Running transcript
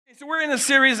So we're in a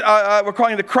series we're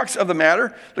calling The Crux of the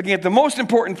Matter, looking at the most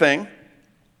important thing.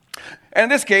 And in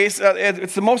this case,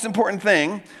 it's the most important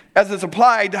thing as it's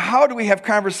applied to how do we have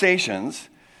conversations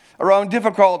around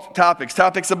difficult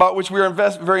topics about which we are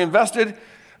very invested,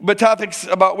 but topics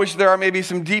about which there are maybe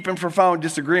some deep and profound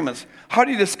disagreements. How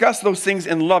do you discuss those things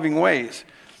in loving ways?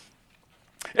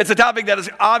 It's a topic that is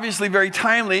obviously very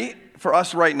timely for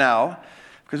us right now,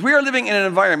 because we are living in an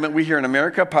environment, we here in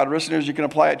America, pod listeners, you can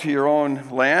apply it to your own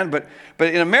land, but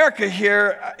in America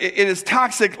here, it is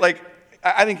toxic, like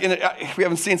I think we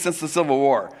haven't seen since the Civil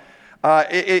War.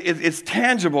 It's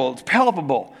tangible, it's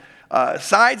palpable.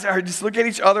 Sides are just look at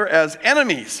each other as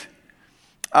enemies.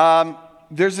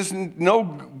 There's just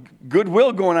no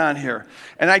goodwill going on here.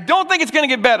 And I don't think it's going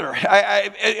to get better.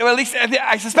 At least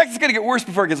I suspect it's going to get worse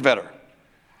before it gets better.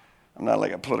 I'm not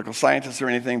like a political scientist or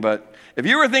anything, but if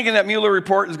you were thinking that Mueller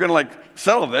report is going to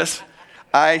settle this,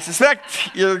 I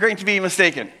suspect you're going to be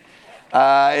mistaken.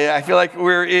 I feel like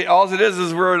all it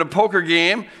is we're in a poker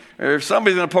game, or if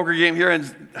somebody's in a poker game here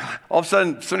and all of a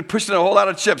sudden somebody pushed in a whole lot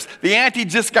of chips. The ante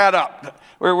just got up.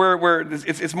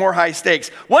 It's more high stakes.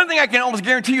 One thing I can almost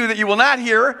guarantee you that you will not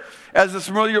hear as this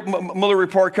Mueller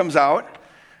report comes out,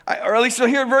 or at least you'll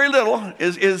hear very little,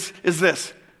 is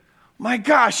this. My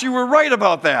gosh, you were right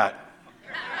about that.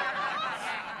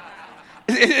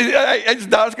 It's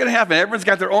not what's going to happen. Everyone's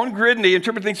got their own grid, and they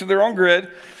interpret things through their own grid,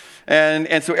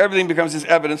 and so everything becomes this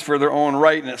evidence for their own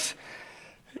rightness.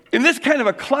 In this kind of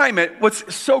a climate,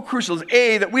 what's so crucial is,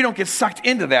 A, that we don't get sucked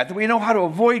into that we know how to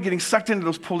avoid getting sucked into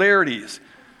those polarities,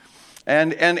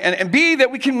 and B, that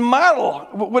we can model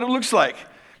what it looks like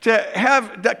to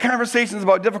have that conversations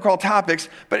about difficult topics,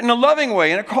 but in a loving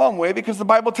way, in a calm way, because the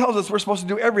Bible tells us we're supposed to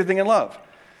do everything in love.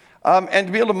 And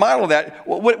to be able to model that,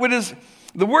 what is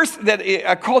the worst that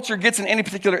a culture gets in any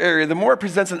particular area, the more it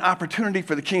presents an opportunity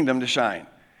for the kingdom to shine.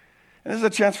 And this is a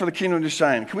chance for the kingdom to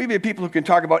shine. Can we be people who can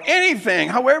talk about anything,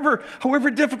 however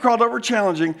difficult, however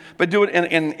challenging, but do it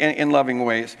in loving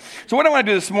ways? So what I want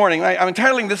to do this morning, I'm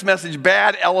entitling this message,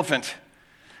 Bad Elephant.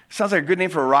 Sounds like a good name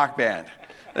for a rock band.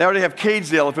 They already have Cage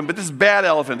the Elephant, but this is Bad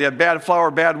Elephant. They have Bad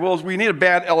Flower, Bad Wolves. We need a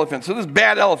Bad Elephant. So this is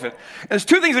Bad Elephant. And there's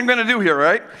two things I'm going to do here,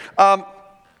 right?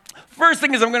 First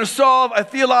thing is I'm going to solve a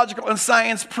theological and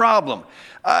science problem.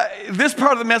 This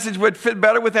part of the message would fit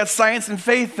better with that science and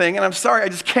faith thing, and I'm sorry, I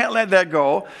just can't let that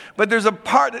go. But there's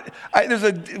there's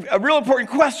a real important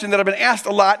question that I've been asked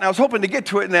a lot, and I was hoping to get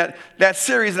to it in that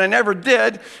series, and I never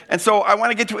did. And so I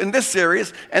want to get to it in this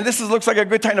series, and this looks like a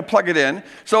good time to plug it in.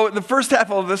 So the first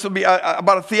half of this will be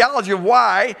about a theology of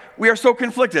why we are so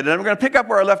conflicted. And I'm going to pick up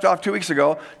where I left off 2 weeks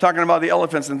ago, talking about the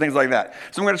elephants and things like that.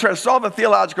 So I'm going to try to solve a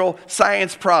theological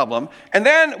science problem, and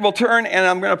then we'll turn and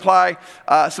I'm going to apply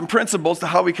some principles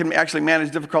to how we can actually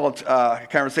manage difficult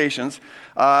conversations.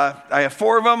 I have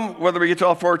 4 of them. Whether we get to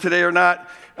all 4 today or not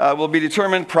will be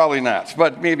determined. Probably not,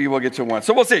 but maybe we'll get to one.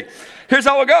 So we'll see. Here's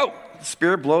how we'll go. The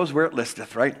Spirit blows where it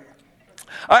listeth, right?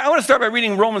 I want to start by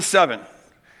reading Romans 7.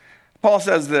 Paul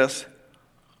says this,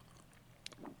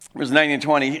 verses 19 and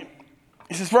 20.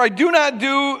 He says, "For I do not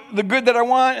do the good that I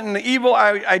want, and the evil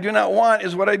I do not want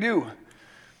is what I do.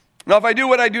 Now if I do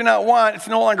what I do not want, it's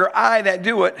no longer I that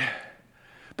do it,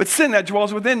 but sin that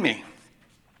dwells within me."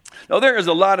 Now, there is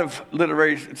a lot of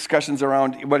literary discussions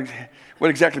around what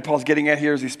exactly Paul's getting at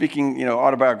here. Is he speaking,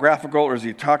 autobiographical, or is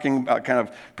he talking about kind of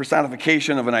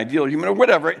personification of an ideal human, or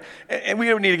whatever? And we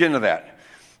don't need to get into that.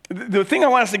 The thing I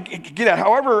want us to get at,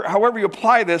 however you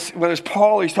apply this, whether it's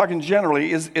Paul or he's talking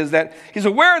generally, is that he's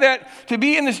aware that to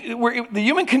be in this, where the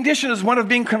human condition is one of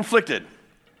being conflicted.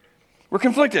 We're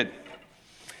conflicted.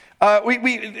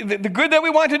 The good that we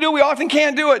want to do, we often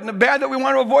can't do it. And the bad that we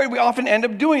want to avoid, we often end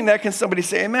up doing that. Can somebody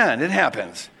say amen? It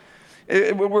happens.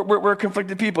 We're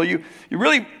conflicted people. You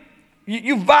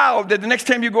vowed that the next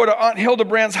time you go to Aunt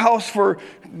Hildebrand's house for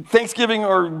Thanksgiving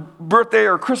or birthday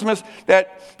or Christmas,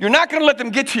 that you're not going to let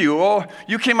them get to you. Oh,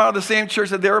 you came out of the same church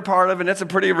that they were part of, and it's a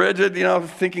pretty rigid,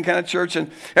 thinking kind of church.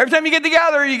 And every time you get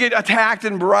together, you get attacked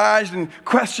and barraged and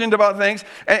questioned about things,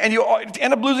 and you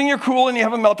end up losing your cool and you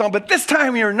have a meltdown. But this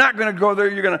time, you're not going to go there.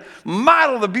 You're going to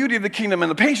model the beauty of the kingdom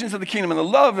and the patience of the kingdom and the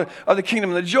love of the kingdom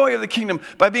and the joy of the kingdom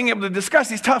by being able to discuss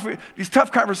these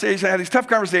tough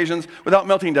conversations without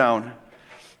melting down.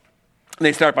 And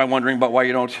they start by wondering about why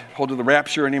you don't hold to the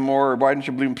rapture anymore, or why don't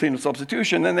you believe in penal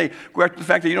substitution. Then they go after the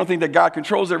fact that you don't think that God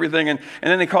controls everything, and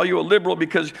then they call you a liberal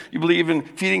because you believe in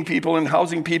feeding people and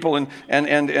housing people and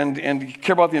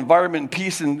care about the environment and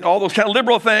peace and all those kind of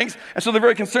liberal things. And so they're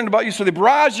very concerned about you, so they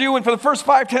barrage you, and for the first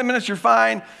 5-10 minutes you're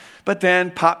fine, but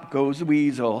then pop goes the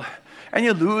weasel. And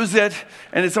you lose it,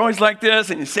 and it's always like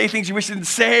this, and you say things you wish you didn't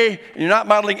say, and you're not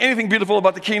modeling anything beautiful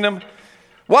about the kingdom.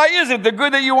 Why is it the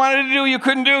good that you wanted to do, you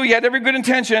couldn't do? You had every good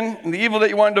intention, and the evil that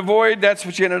you wanted to avoid, that's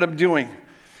what you ended up doing.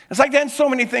 It's like that in so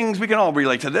many things. We can all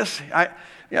relate to this.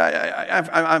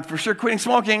 I'm for sure quitting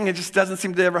smoking. It just doesn't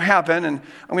seem to ever happen, and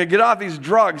I'm going to get off these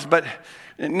drugs, but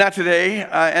not today.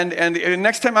 And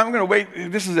next time I'm going to wait.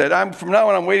 This is it. From now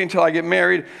on, I'm waiting until I get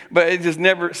married, but it just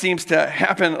never seems to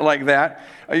happen like that.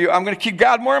 I'm going to keep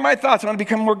God more in my thoughts. I want to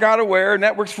become more God aware, and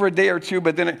that works for a day or two,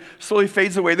 but then it slowly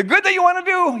fades away. The good that you want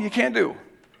to do, you can't do.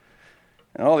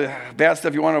 And all the bad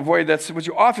stuff you want to avoid, that's what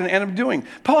you often end up doing.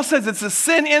 Paul says it's a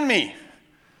sin in me.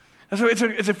 And so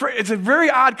it's a very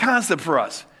odd concept for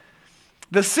us.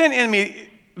 The sin in me,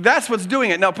 that's what's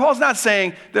doing it. Now, Paul's not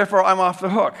saying, therefore, I'm off the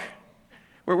hook.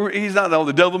 He's not,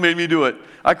 the devil made me do it.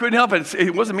 I couldn't help it.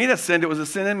 It wasn't me that sinned. It was a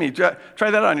sin in me. Try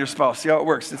that on your spouse. See how it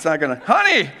works. It's not going to,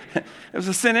 honey, it was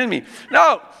a sin in me.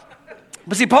 No.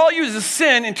 But see, Paul uses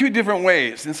sin in two different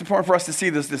ways. And it's important for us to see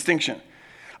this distinction.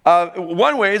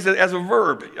 One way is that as a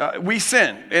verb. We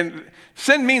sin. And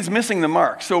sin means missing the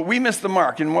mark. So we miss the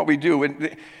mark in what we do,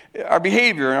 and our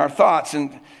behavior and our thoughts.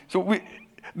 And so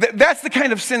that's the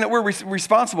kind of sin that we're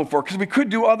responsible for, because we could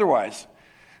do otherwise.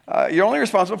 You're only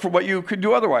responsible for what you could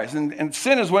do otherwise. And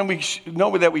sin is when we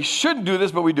know that we shouldn't do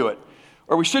this, but we do it.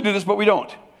 Or we should do this, but we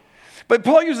don't. But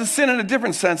Paul uses sin in a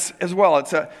different sense as well.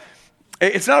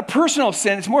 It's not a personal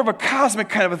sin. It's more of a cosmic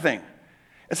kind of a thing.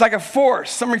 It's like a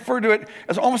force. Some refer to it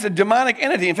as almost a demonic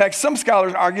entity. In fact, some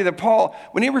scholars argue that Paul,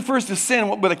 when he refers to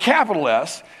sin with a capital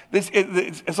S,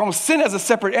 it's almost sin as a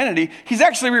separate entity, he's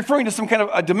actually referring to some kind of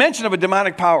a dimension of a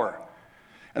demonic power.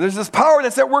 And there's this power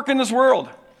that's at work in this world.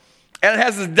 And it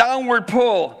has this downward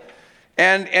pull.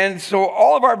 And so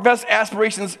all of our best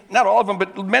aspirations, not all of them,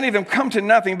 but many of them come to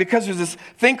nothing because there's this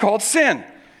thing called sin.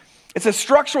 It's a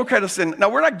structural kind of sin. Now,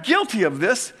 we're not guilty of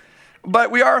this,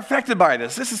 but we are affected by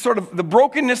this. This is sort of the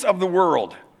brokenness of the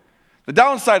world. The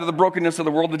downside of the brokenness of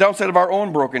the world, the downside of our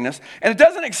own brokenness. And it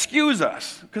doesn't excuse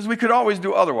us, because we could always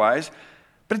do otherwise,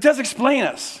 but it does explain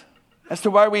us as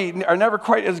to why we are never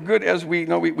quite as good as we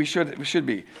know we should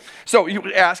be. So you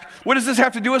would ask, what does this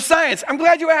have to do with science? I'm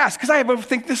glad you asked, because I have a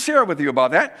thing to share with you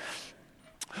about that.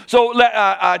 So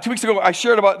 2 weeks ago, I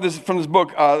shared about this from this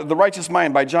book, The Righteous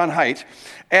Mind by John Haidt.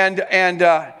 And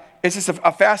it's just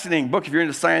a fascinating book. If you're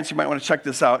into science, you might want to check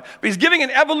this out. But he's giving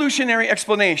an evolutionary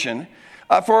explanation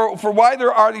for why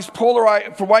there are these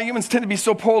for why humans tend to be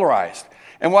so polarized,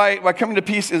 and why coming to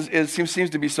peace seems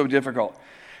to be so difficult.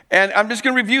 And I'm just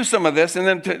going to review some of this and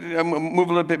then move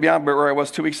a little bit beyond where I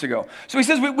was 2 weeks ago. So he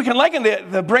says we can liken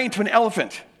the brain to an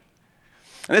elephant.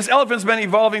 And this elephant's been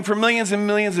evolving for millions and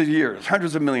millions of years,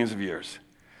 hundreds of millions of years.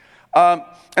 And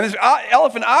this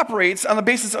elephant operates on the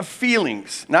basis of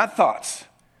feelings, not thoughts.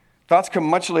 Thoughts come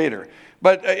much later.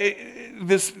 But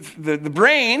the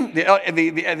brain,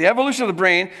 the evolution of the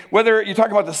brain, whether you're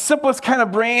talking about the simplest kind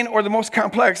of brain or the most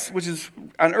complex, which is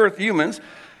on Earth, humans,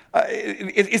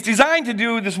 it's designed to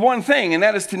do this one thing, and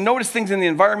that is to notice things in the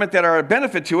environment that are a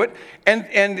benefit to it, and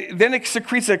then it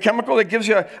secretes a chemical that gives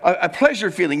you a pleasure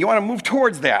feeling. You want to move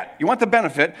towards that. You want the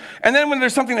benefit. And then when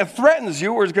there's something that threatens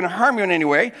you or is going to harm you in any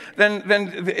way, then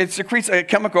it secretes a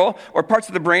chemical or parts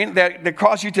of the brain that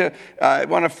cause you to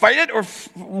want to fight it or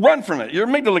run from it. Your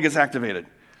amygdala gets activated.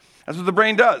 That's what the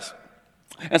brain does.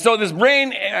 And so this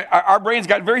brain, our brains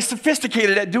got very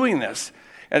sophisticated at doing this.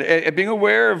 At being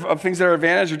aware of things that are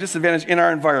advantage or disadvantage in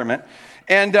our environment.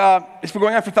 And it's been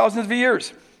going on for thousands of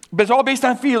years. But it's all based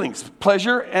on feelings,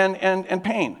 pleasure and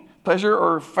pain, pleasure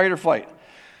or fight or flight.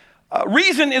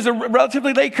 Reason is a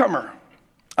relatively latecomer.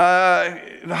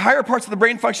 The higher parts of the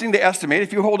brain functioning, they estimate,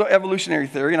 if you hold evolutionary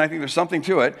theory, and I think there's something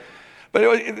to it,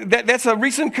 but that's a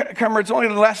recent comer. It's only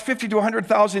the last 50 to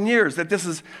 100,000 years that this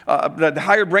is, the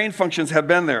higher brain functions have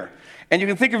been there. And you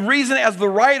can think of reason as the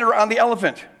rider on the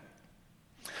elephant.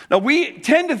 Now, we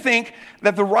tend to think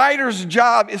that the rider's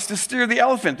job is to steer the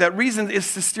elephant, that reason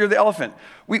is to steer the elephant.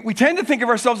 We tend to think of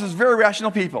ourselves as very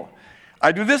rational people.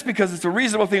 I do this because it's a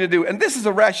reasonable thing to do, and this is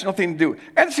a rational thing to do,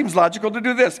 and it seems logical to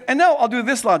do this, and now I'll do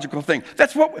this logical thing.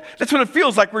 That's what it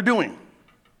feels like we're doing.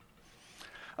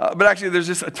 But actually, there's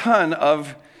just a ton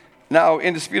of now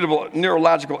indisputable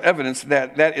neurological evidence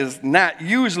that is not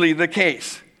usually the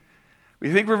case.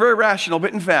 We think we're very rational,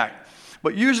 but in fact,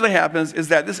 what usually happens is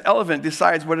that this elephant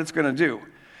decides what it's going to do.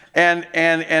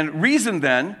 And reason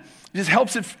then just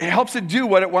helps it do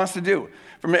what it wants to do.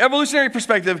 From an evolutionary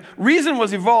perspective, reason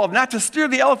was evolved not to steer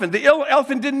the elephant. The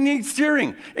elephant didn't need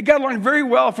steering. It got along very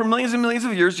well for millions and millions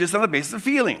of years just on the basis of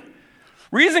feeling.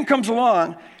 Reason comes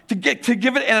along to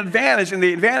give it an advantage, and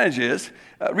the advantage is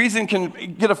reason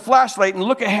can get a flashlight and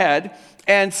look ahead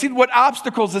and see what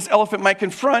obstacles this elephant might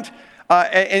confront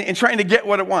and trying to get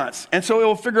what it wants. And so it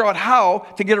will figure out how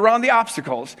to get around the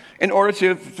obstacles in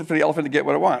order for the elephant to get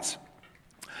what it wants.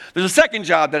 There's a second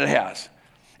job that it has,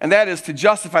 and that is to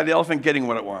justify the elephant getting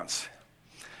what it wants.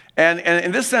 And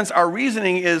in this sense, our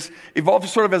reasoning is evolved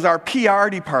sort of as our PR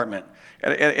department.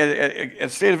 At a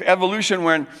state of evolution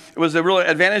when it was a real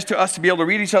advantage to us to be able to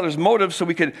read each other's motives so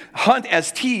we could hunt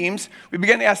as teams, we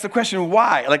began to ask the question,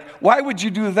 why? Like, why would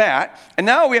you do that? And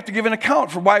now we have to give an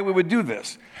account for why we would do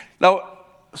this. Now,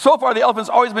 so far the elephant's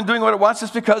always been doing what it wants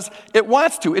just because it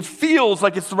wants to. It feels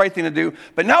like it's the right thing to do.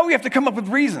 But now we have to come up with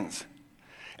reasons.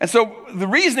 And so the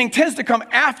reasoning tends to come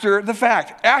after the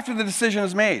fact, after the decision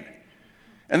is made.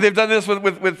 And they've done this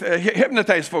with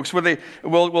hypnotized folks where they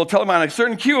will tell them on a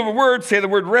certain cue of a word, say the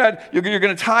word red, you're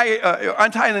going to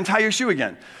untie and then tie your shoe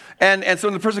again. And so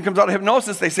when the person comes out of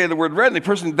hypnosis, they say the word red, and the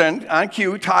person then on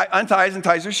cue unties and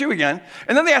ties their shoe again.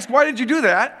 And then they ask, why did you do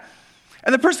that?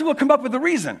 And the person will come up with a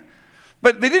reason.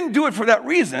 But they didn't do it for that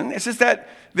reason. It's just that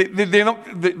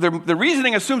the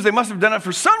reasoning assumes they must have done it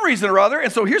for some reason or other.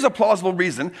 And so here's a plausible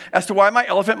reason as to why my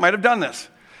elephant might have done this.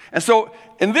 And so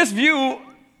in this view,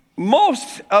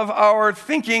 most of our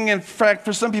thinking, in fact,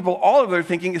 for some people, all of their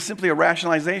thinking is simply a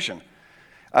rationalization.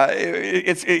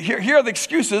 Here are the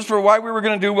excuses for why we were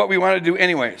going to do what we wanted to do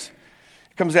anyways.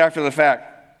 It comes after the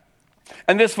fact.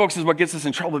 And this, folks, is what gets us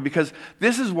in trouble, because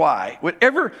this is why,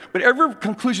 whatever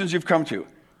conclusions you've come to,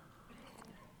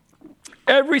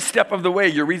 every step of the way,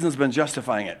 your reason's been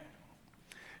justifying it.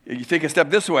 You take a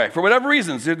step this way. For whatever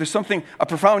reasons, there's something, a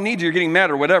profound need, you're getting mad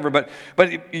or whatever, but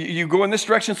you go in this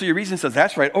direction, so your reason says,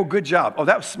 that's right. Oh, good job. Oh,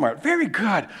 that was smart. Very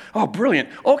good. Oh, brilliant.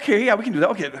 Okay, yeah, we can do that.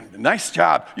 Okay, nice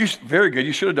job. Very good.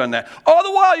 You should have done that. All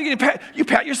the while, you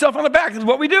pat yourself on the back. This is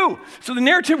what we do. So the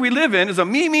narrative we live in is a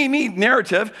me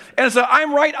narrative, and it's a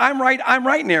I'm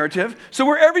right narrative. So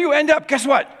wherever you end up, guess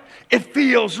what? It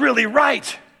feels really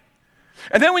right.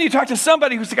 And then when you talk to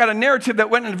somebody who's got a narrative that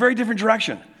went in a very different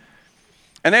direction,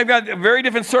 and they've got a very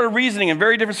different sort of reasoning and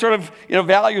very different sort of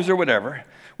values or whatever,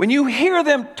 when you hear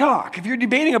them talk, if you're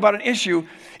debating about an issue,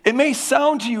 it may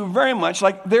sound to you very much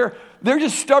like they're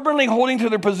just stubbornly holding to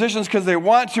their positions because they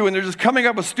want to, and they're just coming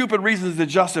up with stupid reasons to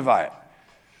justify it.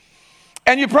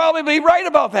 And you'd probably be right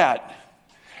about that.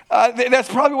 That's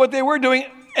probably what they were doing,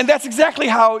 and that's exactly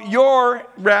how your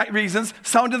reasons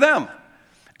sound to them.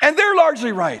 And they're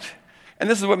largely right. And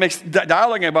this is what makes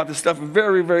dialoguing about this stuff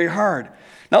very, very hard.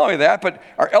 Not only that, but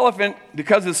our elephant,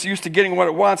 because it's used to getting what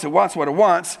it wants what it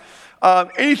wants.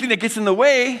 Anything that gets in the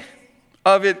way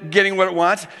of it getting what it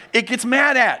wants, it gets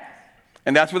mad at.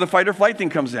 And that's where the fight or flight thing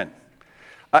comes in.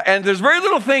 And there's very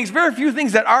few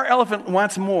things that our elephant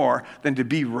wants more than to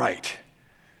be right.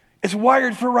 It's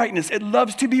wired for rightness. It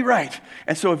loves to be right.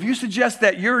 And so if you suggest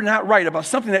that you're not right about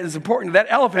something that is important to that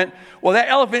elephant, well, that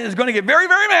elephant is going to get very,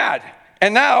 very mad.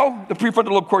 And now the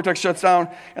prefrontal lobe cortex shuts down,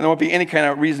 and there won't be any kind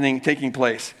of reasoning taking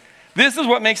place. This is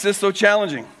what makes this so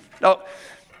challenging. Now,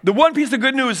 the one piece of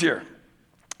good news here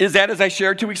is that, as I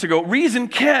shared 2 weeks ago, reason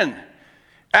can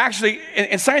actually,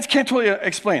 and science can't totally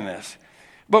explain this,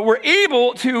 but we're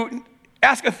able to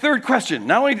ask a third question.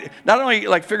 Not only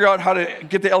like figure out how to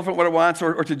get the elephant what it wants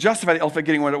or to justify the elephant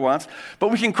getting what it wants, but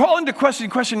we can call into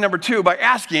question number 2 by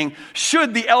asking,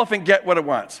 should the elephant get what it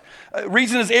wants?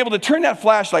 Reason is able to turn that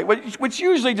flashlight, which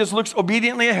usually just looks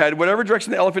obediently ahead. Whatever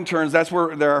direction the elephant turns, that's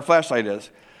where our flashlight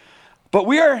is. But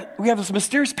we have this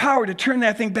mysterious power to turn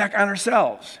that thing back on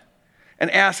ourselves and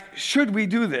ask, should we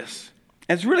do this?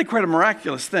 And it's really quite a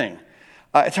miraculous thing.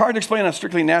 It's hard to explain on a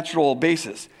strictly natural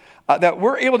basis. That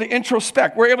we're able to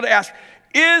introspect. We're able to ask,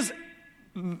 is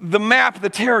the map the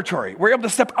territory? We're able to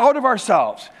step out of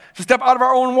ourselves, to step out of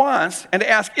our own wants, and to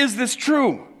ask, is this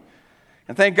true?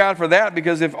 And thank God for that,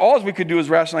 because if all we could do is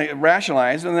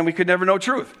rationalize, then we could never know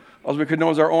truth. All we could know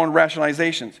is our own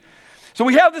rationalizations. So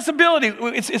we have this ability.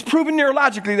 It's proven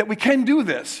neurologically that we can do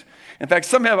this. In fact,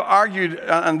 some have argued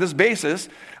on this basis,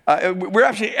 we're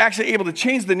actually able to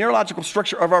change the neurological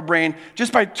structure of our brain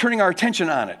just by turning our attention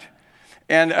on it.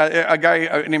 And a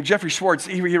guy named Jeffrey Schwartz,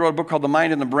 he wrote a book called The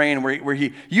Mind and the Brain, where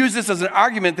he used this as an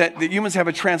argument that humans have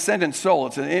a transcendent soul.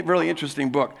 It's a really interesting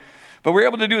book. But we're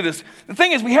able to do this. The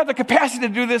thing is, we have the capacity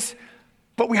to do this,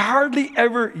 but we hardly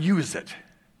ever use it.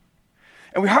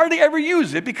 And we hardly ever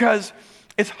use it because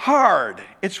it's hard.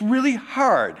 It's really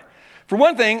hard. For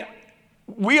one thing,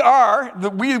 we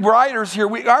riders here,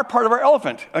 we are part of our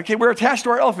elephant. Okay, we're attached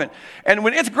to our elephant. And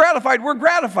when it's gratified, we're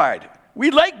gratified. We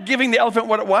like giving the elephant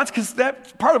what it wants because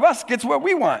that part of us gets what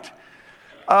we want.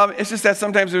 It's just that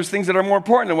sometimes there's things that are more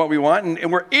important than what we want,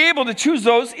 and we're able to choose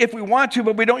those if we want to,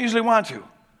 but we don't usually want to.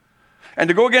 And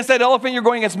to go against that elephant, you're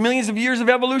going against millions of years of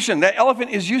evolution. That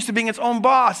elephant is used to being its own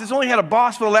boss. It's only had a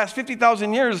boss for the last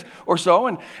 50,000 years or so,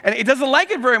 and it doesn't like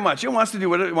it very much. It wants to do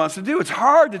what it wants to do. It's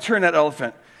hard to turn that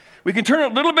elephant. We can turn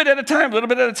it a little bit at a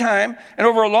time, and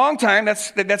over a long time,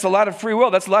 that's a lot of free will.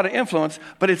 That's a lot of influence,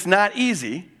 but it's not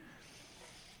easy.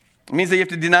 It means that you have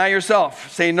to deny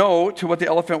yourself, say no to what the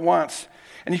elephant wants.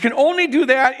 And you can only do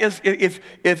that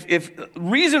if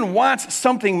reason wants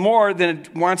something more than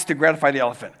it wants to gratify the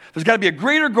elephant. There's got to be a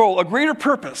greater goal, a greater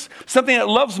purpose, something that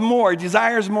loves more,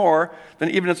 desires more than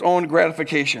even its own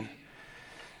gratification.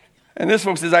 And this,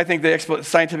 folks, is, I think, the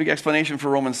scientific explanation for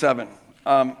Romans 7.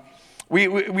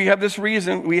 We have this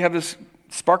reason, we have this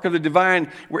spark of the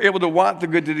divine. We're able to want the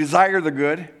good, to desire the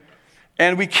good.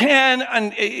 And we can,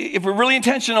 and if we're really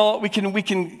intentional, we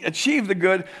can achieve the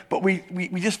good, but we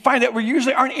just find that we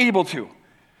usually aren't able to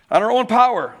on our own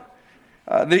power.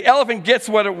 The elephant gets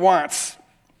what it wants.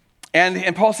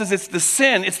 And Paul says it's the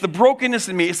sin, it's the brokenness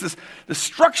in me, it's the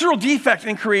structural defect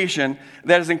in creation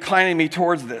that is inclining me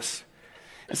towards this.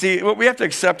 And see, what we have to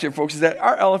accept here, folks, is that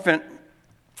our elephant,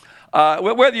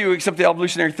 whether you accept the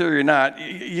evolutionary theory or not,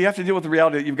 you have to deal with the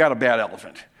reality that you've got a bad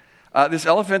elephant. This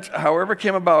elephant, however it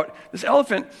came about, this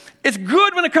elephant, it's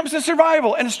good when it comes to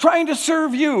survival, and it's trying to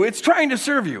serve you. It's trying to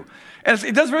serve you. And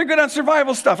it does very good on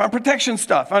survival stuff, on protection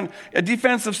stuff, on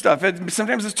defensive stuff.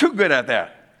 Sometimes it's too good at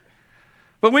that.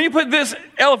 But when you put this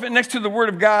elephant next to the Word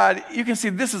of God, you can see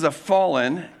this is a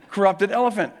fallen, corrupted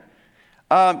elephant.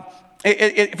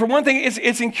 For one thing,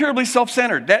 it's incurably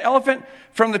self-centered. That elephant,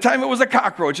 from the time it was a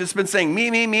cockroach, it's been saying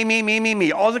me, me, me, me, me, me,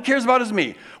 me. All it cares about is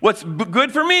me. What's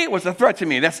good for me, what's a threat to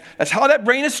me. That's how that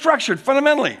brain is structured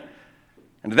fundamentally.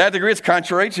 And to that degree, it's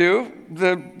contrary to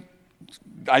the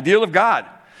ideal of God.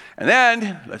 And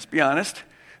then, let's be honest,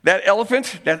 that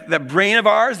elephant, that brain of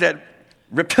ours, that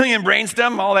reptilian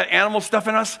brainstem, all that animal stuff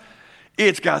in us,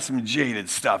 it's got some jaded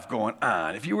stuff going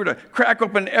on. If you were to crack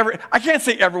open I can't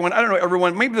say everyone, I don't know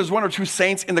everyone, maybe there's one or two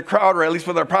saints in the crowd, or at least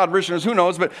with our proud parishioners, who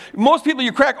knows, but most people,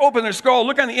 you crack open their skull,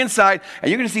 look on the inside,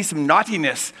 and you're going to see some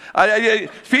naughtiness.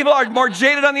 People are more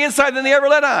jaded on the inside than they ever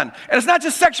let on. And it's not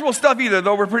just sexual stuff either,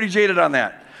 though we're pretty jaded on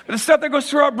that. But it's stuff that goes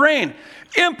through our brain.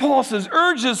 Impulses,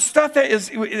 urges, stuff that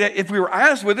if we were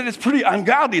honest with it, it's pretty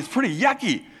ungodly, it's pretty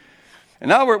yucky. And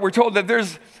now we're told that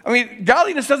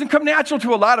godliness doesn't come natural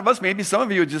to a lot of us. Maybe some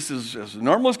of you are just as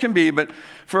normal as can be. But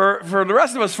for the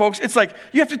rest of us, folks, it's like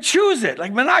you have to choose it.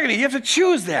 Like monogamy, you have to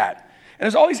choose that. And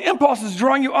there's all these impulses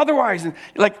drawing you otherwise. And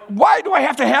like, why do I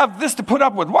have to have this to put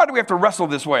up with? Why do we have to wrestle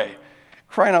this way?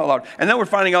 Crying out loud. And then we're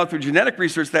finding out through genetic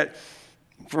research that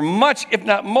for much, if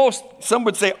not most, some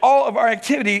would say all of our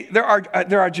activity,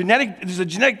 there's a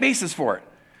genetic basis for it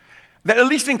that at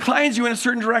least inclines you in a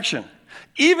certain direction.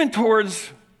 Even towards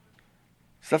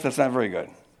stuff that's not very good,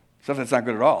 stuff that's not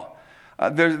good at all.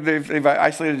 They've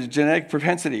isolated a genetic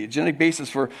propensity, a genetic basis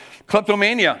for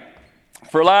kleptomania,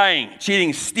 for lying,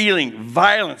 cheating, stealing,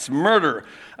 violence, murder,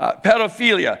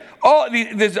 pedophilia.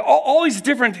 There's all these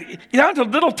different, down to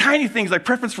little tiny things like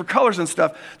preference for colors and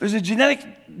stuff. There's a genetic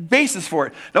basis for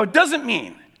it. Now, it doesn't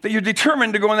mean that you're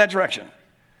determined to go in that direction.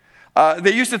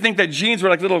 They used to think that genes were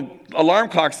like little alarm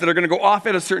clocks that are going to go off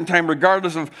at a certain time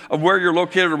regardless of where you're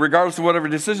located or regardless of whatever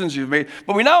decisions you've made.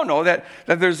 But we now know that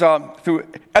there's, through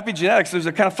epigenetics, there's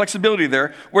a kind of flexibility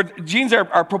there where genes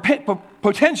are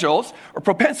potentials or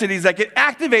propensities that get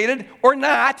activated or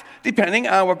not depending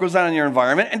on what goes on in your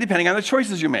environment and depending on the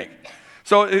choices you make.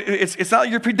 So it's not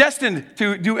like you're predestined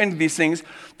to do any of these things,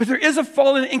 but there is a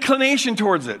fallen inclination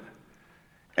towards it.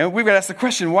 And we've got to ask the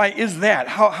question, why is that?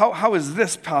 How is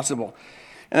this possible?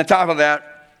 And on top of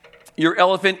that, your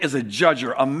elephant is a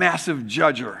judger, a massive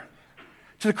judger.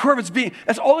 To the core of its being,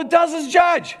 that's all it does is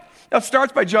judge. Now, it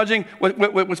starts by judging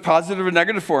what's positive or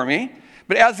negative for me.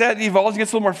 But as that evolves, it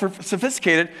gets a little more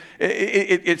sophisticated.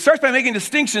 It starts by making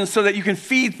distinctions so that you can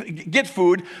get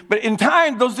food. But in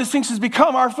time, those distinctions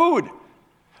become our food.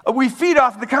 We feed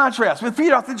off the contrast. We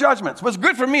feed off the judgments. What's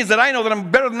good for me is that I know that I'm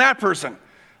better than that person.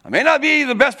 I may not be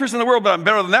the best person in the world, but I'm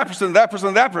better than that person, that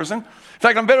person, that person. In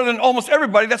fact, I'm better than almost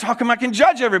everybody. That's how come I can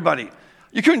judge everybody.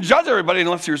 You couldn't judge everybody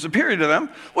unless you're superior to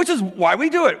them, which is why we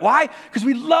do it. Why? Because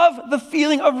we love the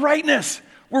feeling of rightness.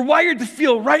 We're wired to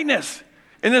feel rightness.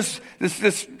 And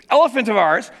this elephant of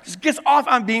ours just gets off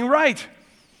on being right.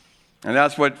 And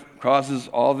that's what causes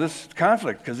all this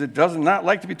conflict, because it does not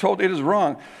like to be told it is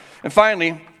wrong. And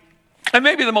finally, and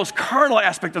maybe the most carnal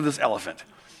aspect of this elephant,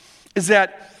 is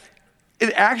that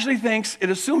it actually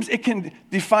it assumes it can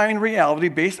define reality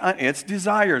based on its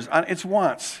desires, on its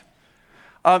wants.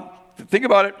 Think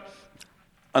about it.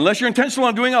 Unless you're intentional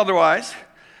on doing otherwise,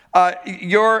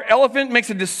 Your elephant makes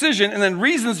a decision, and then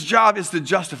reason's job is to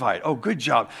justify it. Oh, good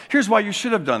job. Here's why you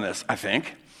should have done this, I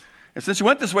think. And since you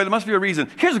went this way, there must be a reason.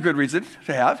 Here's a good reason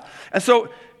to have. And so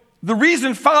the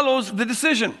reason follows the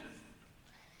decision.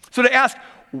 So to ask,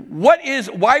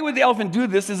 why would the elephant do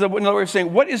this is another way of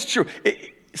saying, what is true?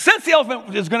 Since the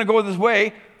elephant is going to go this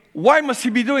way, why must he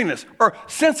be doing this? Or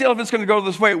since the elephant's going to go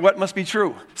this way, what must be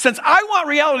true? Since I want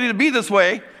reality to be this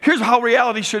way, here's how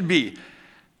reality should be.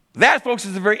 That, folks,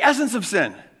 is the very essence of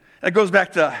sin. That goes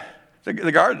back to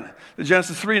the garden, the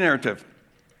Genesis 3 narrative,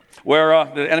 where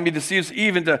the enemy deceives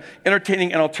Eve into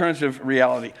entertaining an alternative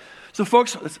reality. So,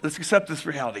 folks, let's accept this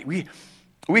reality.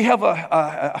 We have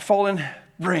a fallen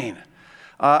brain,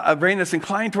 a brain that's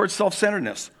inclined towards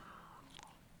self-centeredness,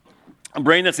 a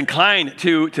brain that's inclined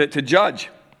to judge.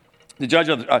 To judge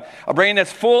others, a brain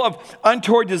that's full of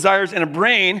untoward desires, and a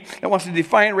brain that wants to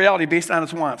define reality based on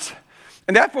its wants.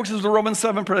 And that, folks, is the Romans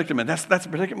 7 predicament. That's the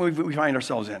predicament we find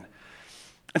ourselves in.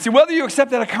 And see, whether you accept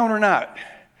that account or not,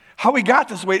 how we got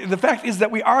this way, the fact is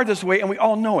that we are this way, and we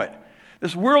all know it.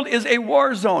 This world is a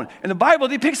war zone. And the Bible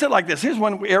depicts it like this. Here's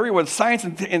one area where science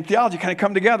and theology kind of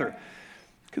come together.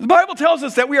 Because the Bible tells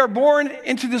us that we are born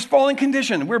into this fallen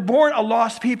condition. We're born a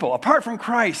lost people. Apart from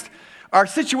Christ, our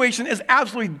situation is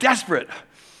absolutely desperate.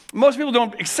 Most people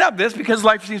don't accept this because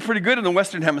life seems pretty good in the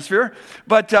Western Hemisphere.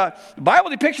 But the Bible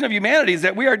depiction of humanity is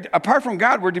that we are, apart from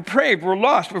God, we're depraved, we're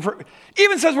lost.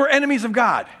 Even says we're enemies of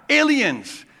God,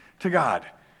 aliens to God,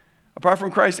 apart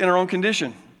from Christ in our own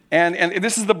condition. And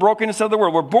this is the brokenness of the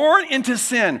world. We're born into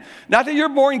sin. Not that you're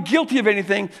born guilty of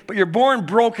anything, but you're born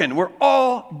broken. We're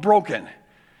all broken.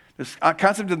 This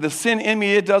concept of the sin in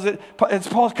me, it's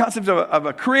Paul's concept of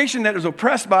a creation that is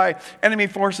oppressed by enemy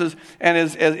forces and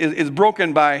is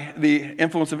broken by the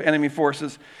influence of enemy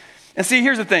forces. And see,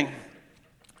 here's the thing.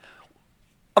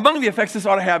 Among the effects this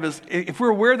ought to have is, if we're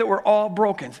aware that we're all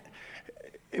broken,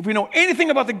 if we know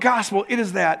anything about the gospel, it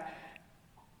is that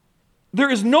there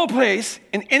is no place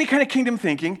in any kind of kingdom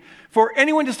thinking for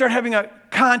anyone to start having a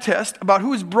contest about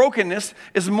whose brokenness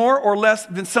is more or less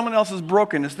than someone else's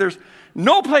brokenness. There's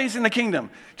no place in the kingdom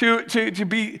to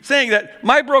be saying that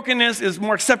my brokenness is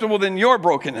more acceptable than your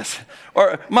brokenness.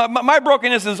 Or my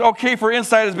brokenness is okay for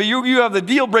insiders, but you have the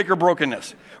deal breaker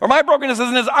brokenness. Or my brokenness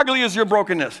isn't as ugly as your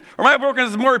brokenness. Or my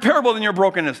brokenness is more repairable than your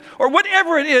brokenness. Or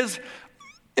whatever it is,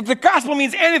 if the gospel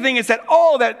means anything, it's that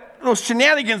all those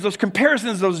shenanigans, those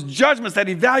comparisons, those judgments, that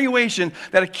evaluation,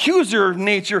 that accuser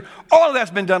nature, all of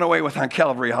that's been done away with on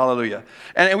Calvary, hallelujah.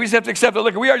 And we just have to accept that,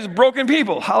 look, we are just broken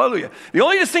people, hallelujah. The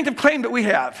only distinctive claim that we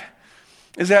have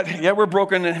is that, yeah, we're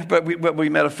broken, but we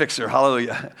met a fixer,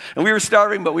 hallelujah. And we were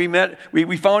starving, but we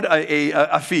found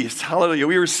a feast, hallelujah.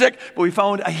 We were sick, but we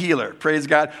found a healer, praise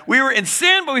God. We were in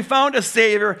sin, but we found a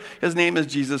Savior. His name is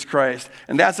Jesus Christ,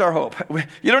 and that's our hope.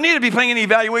 You don't need to be playing any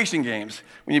evaluation games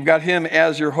when you've got Him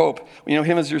as your hope, when you know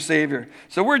Him as your Savior.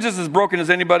 So we're just as broken as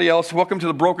anybody else. Welcome to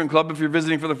the Broken Club if you're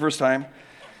visiting for the first time.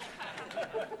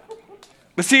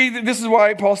 But see, this is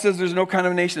why Paul says there's no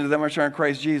condemnation to them which are in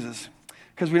Christ Jesus.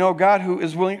 Because we know God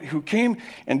who came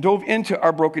and dove into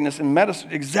our brokenness and met us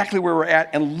exactly where we're at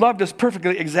and loved us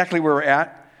perfectly exactly where we're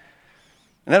at.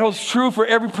 And that holds true for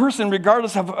every person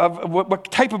regardless of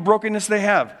what type of brokenness they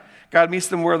have. God meets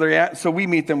them where they're at, so we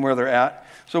meet them where they're at.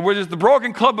 So we're just the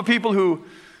broken club of people who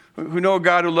know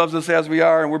God who loves us as we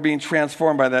are, and we're being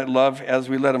transformed by that love as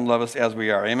we let Him love us as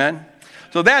we are. Amen?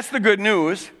 So that's the good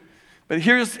news. But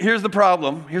here's the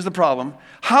problem. Here's the problem.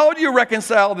 How do you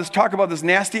reconcile this talk about this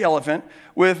nasty elephant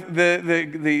with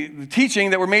the teaching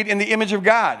that we're made in the image of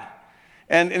God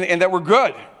and that we're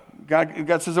good?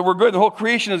 God says that we're good. The whole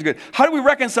creation is good. How do we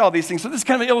reconcile these things? So this is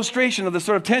kind of an illustration of the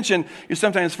sort of tension you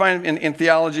sometimes find in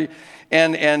theology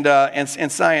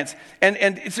and science. And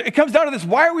it comes down to this: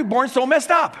 why are we born so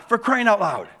messed up? For crying out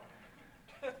loud.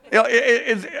 You know,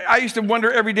 I used to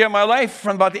wonder every day of my life,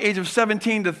 from about the age of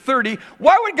 17 to 30,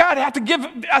 why would God have to give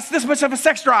us this much of a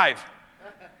sex drive?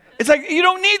 It's like, you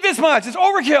don't need this much. It's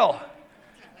overkill.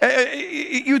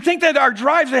 You'd think that our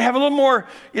drives would have a little more,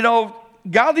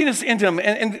 godliness into them.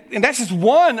 And that's just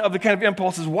one of the kind of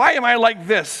impulses. Why am I like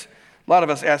this? A lot of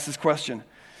us ask this question.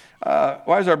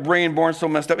 Why is our brain born so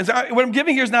messed up? And so what I'm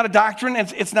giving here is not a doctrine.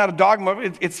 It's not a dogma.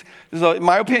 In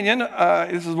my opinion,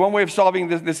 this is one way of solving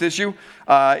this issue.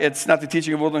 It's not the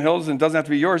teaching of Woodland Hills, and it doesn't have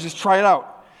to be yours. Just try it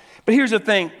out. But here's the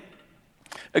thing.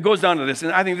 It goes down to this,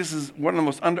 and I think this is one of the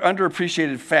most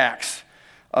underappreciated facts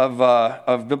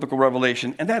of biblical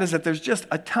revelation, and that is that there's just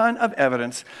a ton of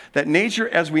evidence that nature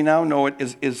as we now know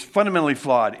it is fundamentally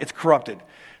flawed. It's corrupted.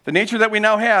 The nature that we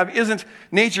now have isn't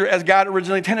nature as God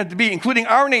originally intended to be, including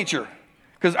our nature,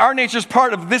 because our nature is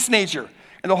part of this nature,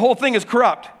 and the whole thing is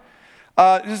corrupt.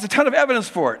 There's a ton of evidence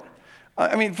for it.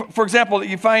 For example,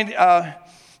 you find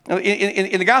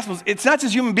in the Gospels, it's not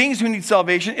just human beings who need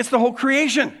salvation, it's the whole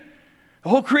creation. The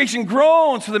whole creation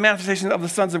groans for the manifestation of the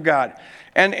sons of God.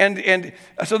 And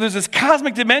so there's this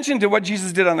cosmic dimension to what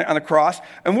Jesus did on the cross.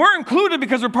 And we're included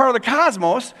because we're part of the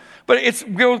cosmos, but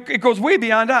it goes way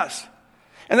beyond us.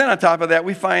 And then on top of that,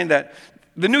 we find that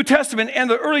the New Testament and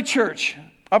the early church,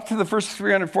 up to the first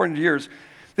 300, 400 years,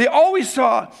 they always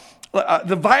saw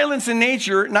the violence in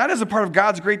nature not as a part of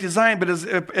God's great design, but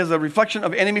as a reflection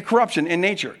of enemy corruption in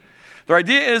nature. Their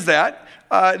idea is that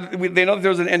they know that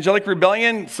there was an angelic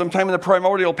rebellion sometime in the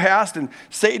primordial past, and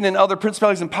Satan and other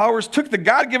principalities and powers took the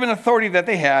God-given authority that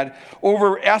they had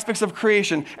over aspects of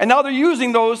creation, and now they're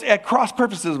using those at cross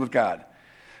purposes with God.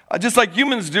 Just like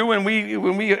humans do when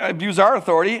we abuse our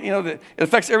authority, it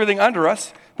affects everything under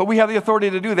us, but we have the authority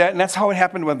to do that, and that's how it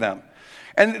happened with them.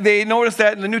 And they noticed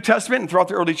that in the New Testament and throughout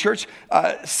the early church,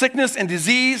 sickness and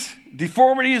disease,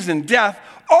 deformities and death,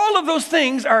 all of those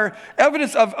things are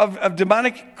evidence of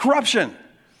demonic corruption.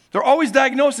 They're always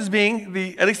diagnosed as being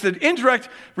at least the indirect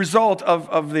result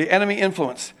of the enemy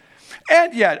influence.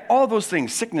 And yet, all those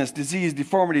things, sickness, disease,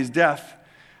 deformities, death,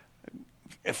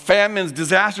 famines,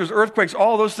 disasters, earthquakes,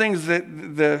 all those things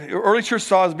that the early church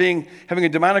saw as having a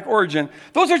demonic origin,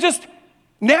 those are just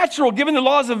natural, given the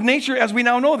laws of nature as we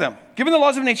now know them. Given the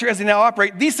laws of nature as they now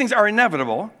operate, these things are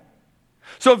inevitable.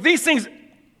 So if these things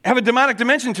have a demonic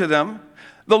dimension to them,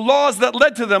 the laws that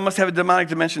led to them must have a demonic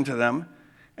dimension to them.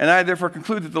 And I therefore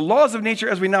conclude that the laws of nature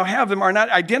as we now have them are not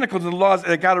identical to the laws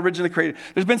that God originally created.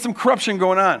 There's been some corruption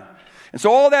going on. And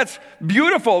so all that's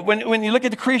beautiful. When you look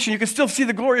at the creation, you can still see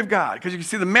the glory of God, because you can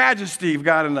see the majesty of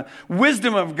God and the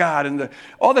wisdom of God and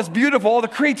all that's beautiful, all the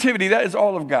creativity, that is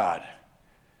all of God.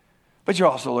 But you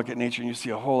also look at nature and you see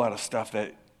a whole lot of stuff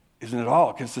that isn't at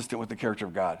all consistent with the character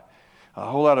of God. A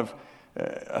whole lot of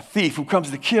a thief who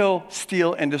comes to kill,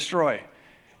 steal, and destroy.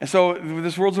 And so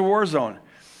this world's a war zone.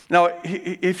 Now,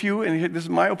 and this is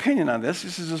my opinion on this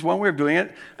is just one way of doing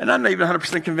it, and I'm not even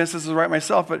 100% convinced this is right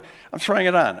myself, but I'm trying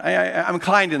it on. I'm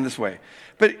inclined in this way.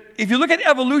 But if you look at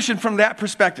evolution from that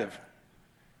perspective,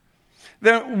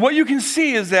 then what you can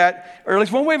see is that, or at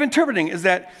least one way of interpreting, is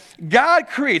that God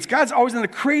creates. God's always on the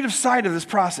creative side of this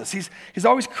process. He's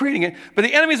always creating it, but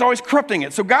the enemy is always corrupting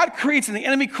it. So God creates and the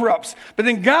enemy corrupts. But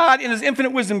then God, in his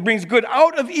infinite wisdom, brings good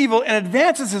out of evil and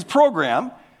advances his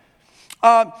program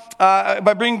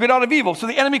by bringing good out of evil. So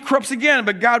the enemy corrupts again,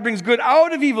 but God brings good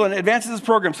out of evil and advances his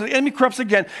program. So the enemy corrupts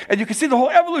again. And you can see the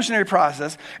whole evolutionary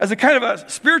process as a kind of a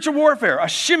spiritual warfare, a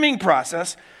shimming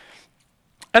process.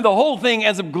 And the whole thing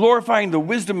ends up glorifying the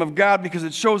wisdom of God, because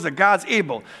it shows that God's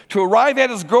able to arrive at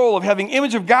his goal of having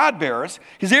image of God bearers.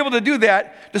 He's able to do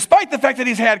that despite the fact that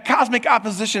he's had cosmic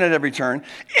opposition at every turn.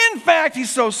 In fact, he's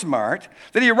so smart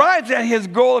that he arrives at his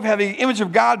goal of having image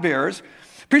of God bearers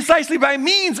precisely by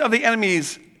means of the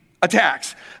enemy's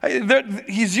attacks.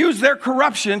 He's used their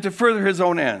corruption to further his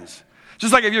own ends.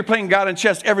 Just like if you're playing God in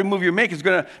chess, every move you make is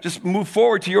going to just move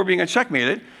forward to your being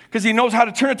checkmated, because he knows how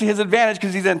to turn it to his advantage,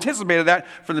 because he's anticipated that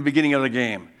from the beginning of the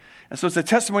game. And so it's a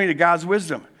testimony to God's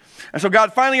wisdom. And so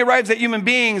God finally arrives at human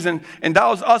beings and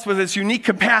endows us with this unique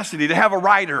capacity to have a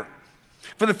rider.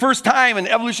 For the first time in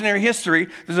evolutionary history,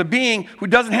 there's a being who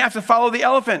doesn't have to follow the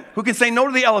elephant, who can say no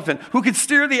to the elephant, who can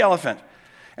steer the elephant.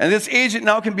 And this agent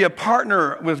now can be a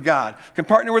partner with God, can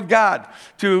partner with God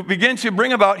to begin to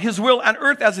bring about his will on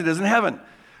earth as it is in heaven.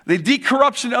 The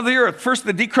decorruption of the earth. First,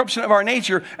 the decorruption of our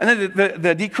nature, and then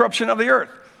the decorruption of the earth.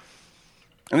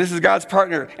 And this is God's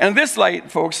partner. And in this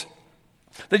light, folks,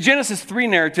 the Genesis 3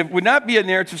 narrative would not be a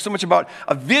narrative so much about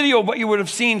a video of what you would have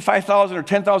seen 5,000 or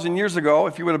 10,000 years ago,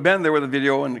 if you would have been there with a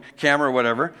video and camera or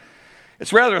whatever.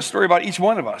 It's rather a story about each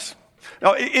one of us.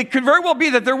 Now, it could very well be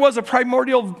that there was a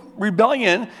primordial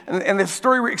rebellion, and the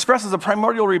story expresses a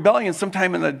primordial rebellion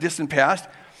sometime in the distant past,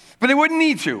 but they wouldn't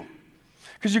need to,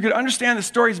 because you could understand the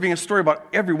story as being a story about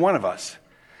every one of us.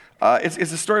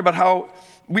 It's a story about how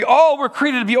we all were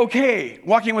created to be okay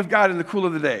walking with God in the cool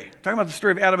of the day. I'm talking about the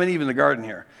story of Adam and Eve in the garden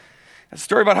here. It's a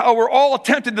story about how we're all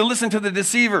tempted to listen to the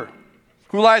deceiver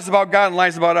who lies about God and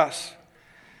lies about us.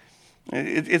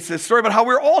 It's a story about how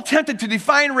we're all tempted to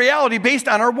define reality based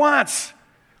on our wants.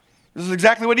 This is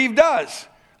exactly what Eve does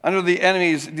under the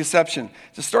enemy's deception.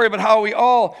 It's a story about how we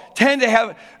all tend to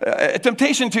have a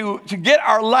temptation to get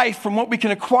our life from what we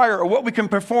can acquire or what we can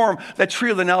perform, that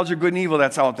tree of the knowledge of good and evil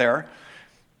that's out there.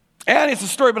 And it's a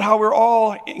story about how we're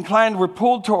all inclined, we're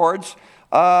pulled towards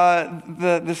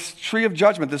this tree of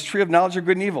judgment, this tree of knowledge of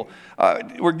good and evil.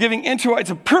 We're giving into it. It's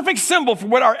a perfect symbol for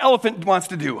what our elephant wants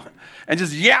to do. And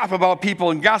just yap about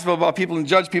people and gossip about people and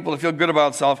judge people to feel good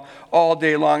about itself all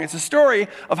day long. It's a story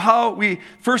of how we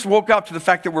first woke up to the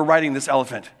fact that we're riding this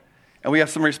elephant. And we have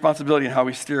some responsibility in how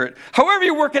we steer it. However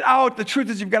you work it out, the truth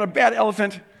is you've got a bad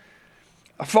elephant,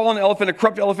 a fallen elephant, a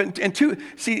corrupt elephant. And to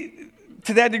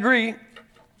that degree,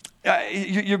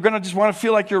 you're going to just want to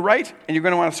feel like you're right, and you're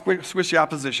going to want to squish the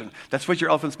opposition. That's what your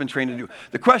elephant's been trained to do.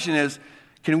 The question is,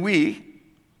 can we,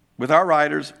 with our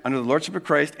riders, under the lordship of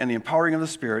Christ and the empowering of the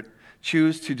Spirit,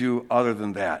 choose to do other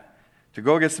than that? To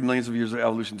go against the millions of years of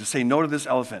evolution, to say no to this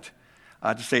elephant,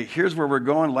 to say, here's where we're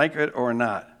going, like it or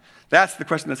not. That's the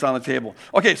question that's on the table.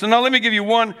 Okay, so now let me give you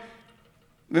one,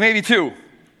 maybe two,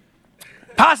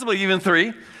 possibly even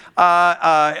three,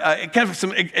 kind of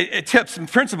some tips and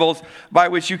principles by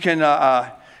which you can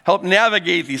help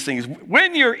navigate these things.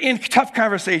 When you're in tough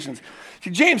conversations, see,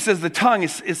 James says the tongue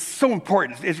is so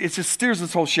important. It just steers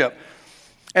this whole ship.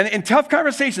 And in tough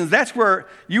conversations, that's where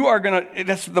you are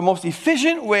that's the most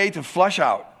efficient way to flush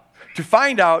out, to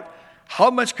find out how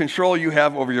much control you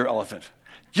have over your elephant.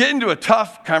 Get into a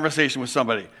tough conversation with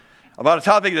somebody about a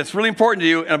topic that's really important to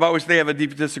you and about which they have a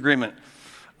deep disagreement.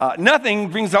 Nothing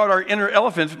brings out our inner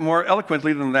elephant more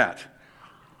eloquently than that.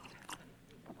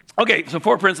 Okay, so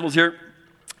 4 principles here.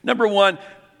 Number 1,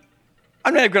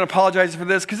 I'm not even going to apologize for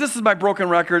this because this is my broken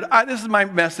record. This is my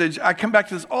message. I come back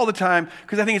to this all the time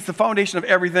because I think it's the foundation of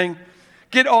everything.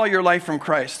 Get all your life from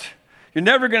Christ. You're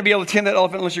never going to be able to tame that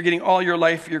elephant unless you're getting all your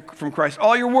life from Christ.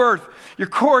 All your worth, your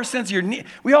core sense of your need.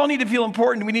 We all need to feel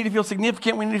important. We need to feel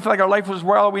significant. We need to feel like our life was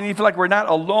well. We need to feel like we're not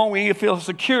alone. We need to feel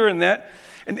secure in that.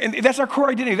 And that's our core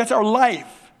identity. That's our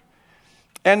life.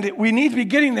 And we need to be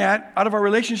getting that out of our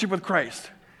relationship with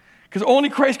Christ. Because only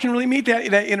Christ can really meet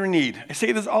that inner need. I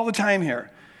say this all the time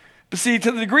here. But see,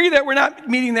 to the degree that we're not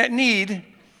meeting that need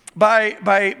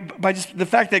by just the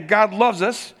fact that God loves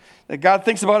us, that God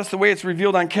thinks about us the way it's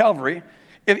revealed on Calvary,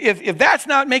 if that's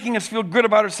not making us feel good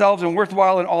about ourselves and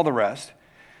worthwhile and all the rest,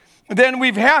 then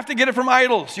we have to get it from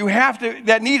idols.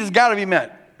 That need has got to be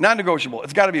met. Non-negotiable.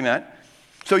 It's got to be met.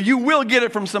 So you will get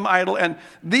it from some idol. And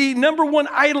the number one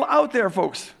idol out there,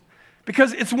 folks,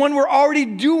 because it's one we're already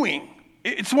doing.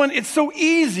 It's so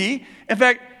easy. In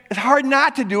fact, it's hard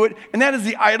not to do it. And that is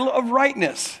the idol of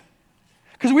rightness.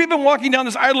 Because we've been walking down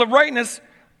this idol of rightness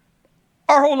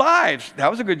our whole lives. That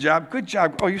was a good job. Good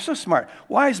job. Oh, you're so smart.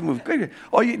 Wise move. Good.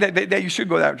 Oh, you should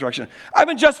go that direction. I've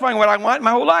been justifying what I want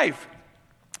my whole life.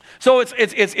 So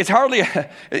it's hardly,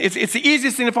 it's the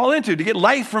easiest thing to fall into, to get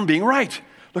life from being right.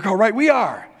 Look how right we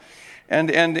are. And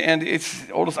it's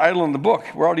the oldest idol in the book.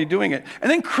 We're already doing it.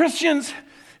 And then Christians,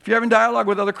 if you're having dialogue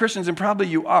with other Christians, and probably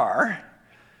you are,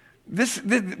 this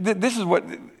is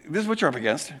what you're up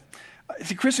against.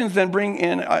 See, Christians then bring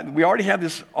in, we already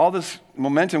have all this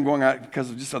momentum going on because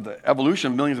of just the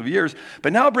evolution of millions of years,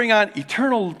 but now bring on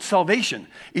eternal salvation.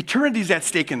 Eternity's at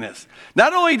stake in this.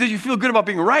 Not only do you feel good about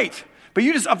being right, but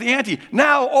you just up the ante.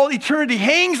 Now all eternity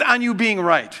hangs on you being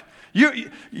right.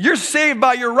 You're saved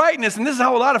by your rightness, and this is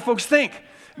how a lot of folks think.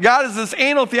 God is this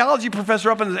anal theology professor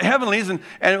up in the heavenlies, and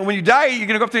when you die, you're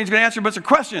going to go up there and he's going to answer a bunch of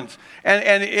questions.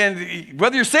 And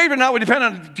whether you're saved or not would depend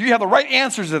on, do you have the right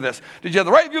answers to this? Did you have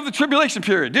the right view of the tribulation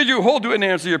period? Did you hold to it and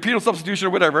answer your penal substitution or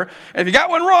whatever? And if you got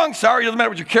one wrong, sorry, it doesn't matter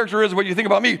what your character is or what you think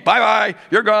about me. Bye-bye,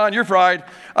 you're gone, you're fried.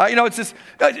 It's just,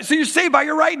 so you're saved by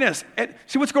your rightness. And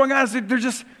see, what's going on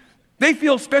is they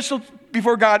feel special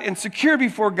before God and secure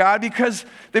before God because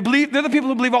they're the people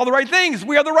who believe all the right things.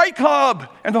 We are the right club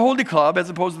and the holy club as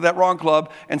opposed to that wrong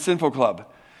club and sinful club.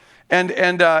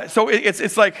 So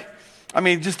it's like,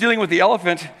 just dealing with the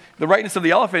elephant, the rightness of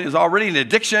the elephant is already an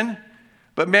addiction.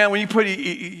 But man, when you put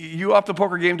you up the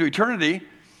poker game to eternity,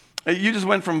 you just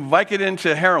went from Vicodin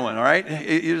to heroin, all right?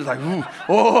 You're just like, ooh,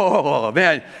 oh,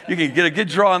 man, you can get a good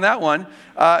draw on that one.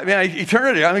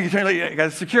 Eternity, eternity, got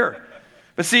to secure.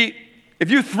 But see, if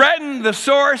you threaten the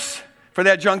source for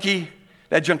that junkie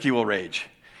will rage.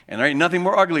 And there ain't nothing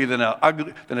more ugly than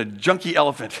a junkie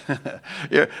elephant.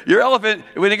 Your elephant,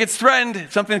 when it gets threatened,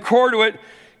 something core to it,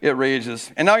 it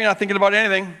rages. And now you're not thinking about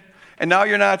anything. And now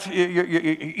you're not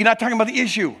talking about the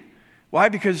issue. Why?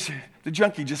 Because the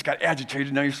junkie just got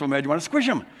agitated. Now you're so mad you want to squish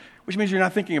him, which means you're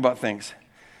not thinking about things.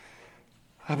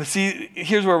 But see,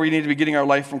 here's where we need to be getting our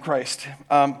life from Christ.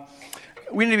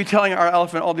 We need to be telling our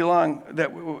elephant all day long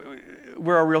that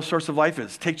where our real source of life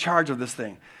is. Take charge of this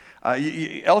thing.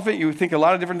 Elephant, you think a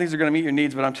lot of different things are going to meet your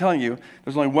needs, but I'm telling you,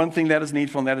 there's only one thing that is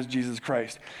needful, and that is Jesus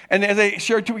Christ. And as I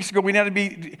shared 2 weeks ago, we need to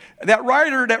be, that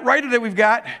rider that we've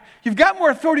got, you've got more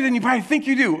authority than you probably think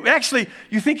you do. Actually,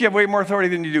 you think you have way more authority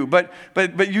than you do, but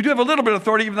you do have a little bit of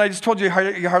authority, even though I just told you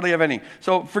you hardly have any.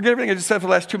 So forget everything I just said for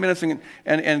the last 2 minutes and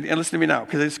listen to me now,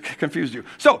 because it's confused you.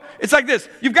 So it's like this.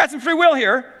 You've got some free will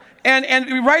here. And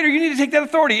rider, you need to take that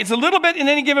authority. It's a little bit in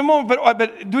any given moment,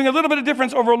 but doing a little bit of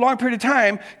difference over a long period of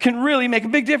time can really make a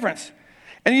big difference.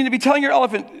 And you need to be telling your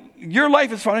elephant, your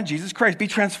life is found in Jesus Christ. Be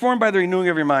transformed by the renewing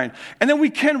of your mind. And then we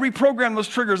can reprogram those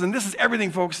triggers, and this is everything,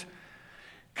 folks.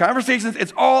 Conversations,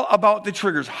 it's all about the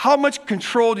triggers. How much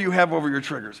control do you have over your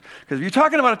triggers? Because if you're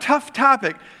talking about a tough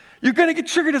topic, you're going to get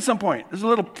triggered at some point. There's a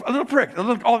little prick.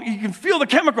 You can feel the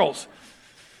chemicals.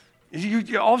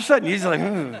 All of a sudden, you're just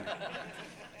like,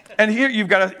 And here you've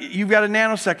got a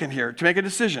nanosecond here to make a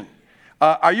decision.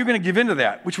 Are you going to give in to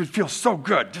that, which would feel so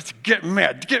good, just to get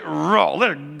mad, get raw,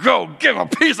 let it go, give him a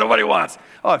piece of what he wants.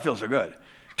 Oh, it feels so good.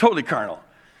 Totally carnal.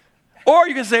 Or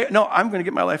you can say, no, I'm going to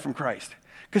get my life from Christ.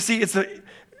 Because see, it's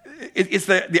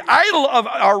the idol of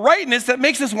our rightness that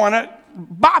makes us want to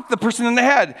bop the person in the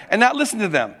head and not listen to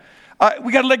them.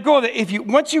 We got to let go of that.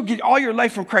 Once you get all your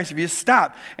life from Christ, if you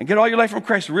stop and get all your life from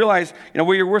Christ, realize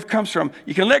where your worth comes from,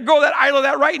 you can let go of that idol, of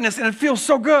that rightness, and it feels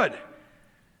so good.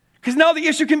 Because now the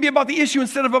issue can be about the issue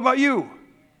instead of about you.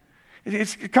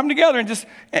 It's come together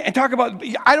and talk about,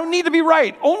 I don't need to be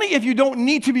right. Only if you don't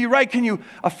need to be right can you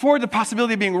afford the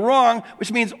possibility of being wrong,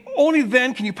 which means only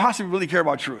then can you possibly really care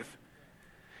about truth.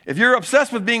 If you're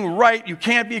obsessed with being right, you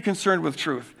can't be concerned with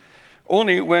truth.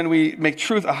 Only when we make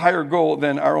truth a higher goal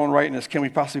than our own rightness can we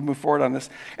possibly move forward on this.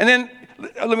 And then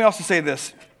let me also say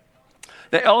this.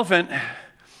 The elephant,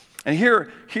 and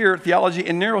here theology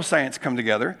and neuroscience come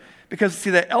together, because see,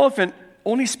 the elephant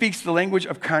only speaks the language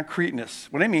of concreteness.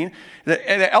 What I mean,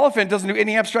 the elephant doesn't do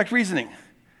any abstract reasoning.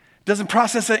 Doesn't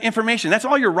process that information. That's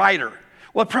all your rider.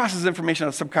 Well, it processes information on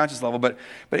a subconscious level, but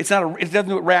it doesn't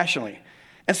do it rationally.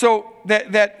 And so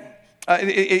that's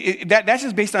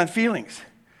just based on feelings.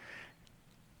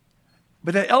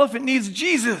 But that elephant needs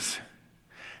Jesus.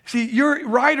 See, your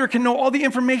rider can know all the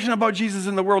information about Jesus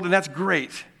in the world, and that's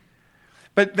great.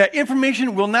 But that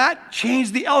information will not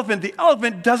change the elephant. The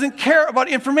elephant doesn't care about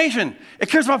information. It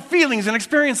cares about feelings and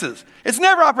experiences. It's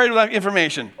never operated without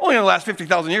information, only in the last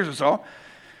 50,000 years or so.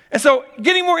 And so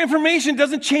getting more information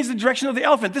doesn't change the direction of the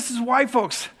elephant. This is why,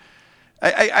 folks,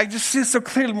 I just see it so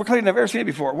clearly, more clearly than I've ever seen it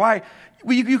before. Why?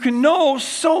 You can know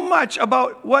so much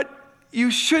about what you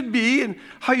should be and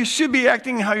how you should be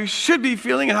acting, how you should be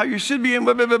feeling, and how you should be, and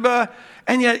blah, blah, blah, blah.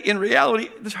 And yet, in reality,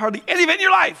 there's hardly any of it in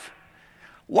your life.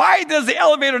 Why does the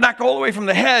elevator not go all the way from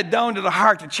the head down to the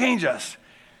heart to change us?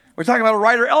 We're talking about a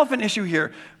rider-elephant issue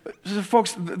here. So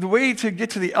folks, the way to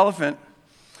get to the elephant,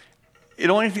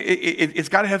 it's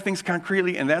got to have things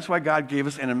concretely, and that's why God gave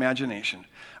us an imagination,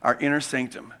 our inner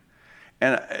sanctum.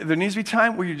 And there needs to be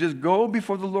time where you just go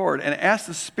before the Lord and ask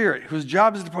the Spirit, whose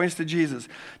job is to point us to Jesus,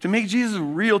 to make Jesus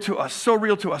real to us, so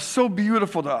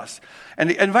beautiful to us.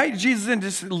 And to invite Jesus in to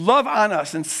just love on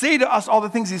us and say to us all the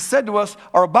things he said to us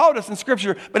are about us in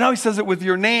Scripture, but now he says it with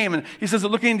your name, and he says it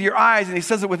looking into your eyes, and he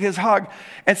says it with his hug.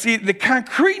 And see, the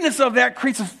concreteness of that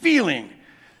creates a feeling.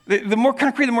 The more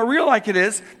concrete, the more real-like it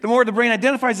is, the more the brain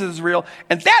identifies it as real.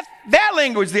 And that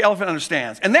language the elephant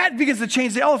understands. And that begins to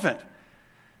change the elephant.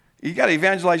 You got to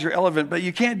evangelize your elephant, but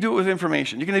you can't do it with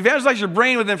information. You can evangelize your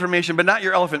brain with information, but not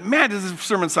your elephant. Man, does this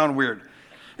sermon sound weird.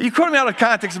 You quote me out of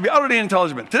context and be utterly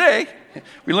unintelligible. Today,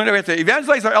 we learned that we have to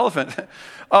evangelize our elephant.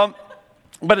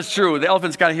 But it's true. The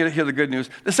elephant's got to hear the good news.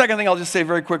 The second thing I'll just say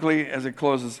very quickly as it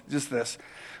closes, just this.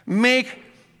 Make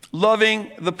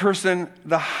loving the person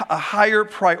a higher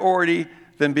priority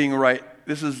than being right.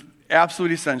 This is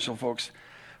absolutely essential, folks.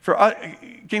 For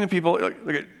kingdom people,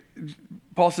 look at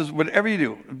Paul says, whatever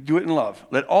you do it in love.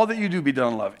 Let all that you do be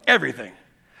done in love. Everything.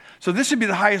 So this should be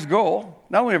the highest goal,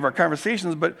 not only of our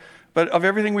conversations, but of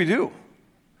everything we do.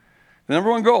 The number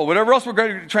one goal. Whatever else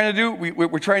we're trying to do,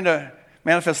 we're trying to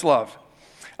manifest love.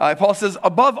 Paul says,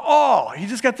 above all, he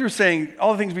just got through saying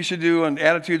all the things we should do and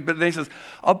attitudes, but then he says,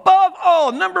 above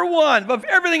all, number one, above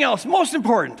everything else, most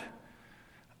important,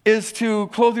 is to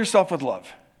clothe yourself with love.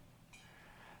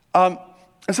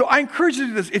 And so I encourage you to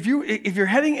do this. If you're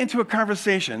heading into a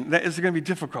conversation that is going to be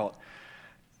difficult,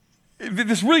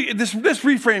 this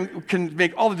reframe can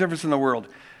make all the difference in the world.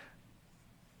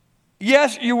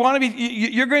 Yes, you're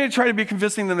going to try to be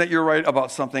convincing them that you're right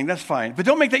about something. That's fine. But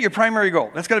don't make that your primary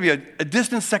goal. That's got to be a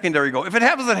distant secondary goal. If it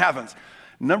happens, it happens.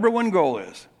 Number one goal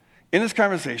is, in this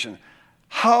conversation,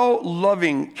 How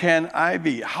loving can I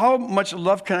be? How much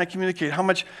love can I communicate? How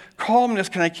much calmness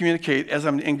can I communicate as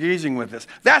I'm engaging with this?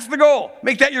 That's the goal.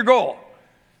 Make that your goal.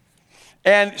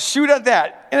 And shoot at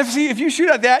that. And if you shoot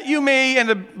at that, you may end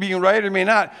up being right or may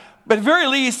not. But at the very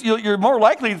least, you're more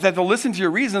likely that they'll listen to your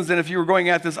reasons than if you were going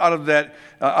at this out of an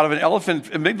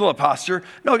elephant amygdala posture.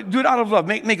 No, do it out of love.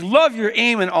 Make love your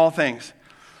aim in all things.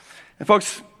 And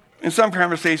folks, in some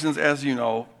conversations, as you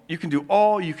know, you can do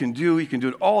all you can do. You can do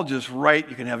it all just right.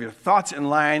 You can have your thoughts in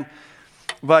line.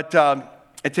 But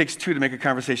it takes two to make a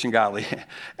conversation godly.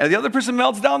 And the other person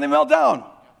melts down, they melt down.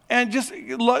 And just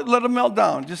let them melt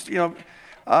down. Just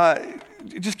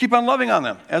keep on loving on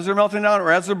them as they're melting down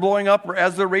or as they're blowing up or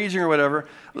as they're raging or whatever.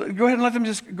 Go ahead and let them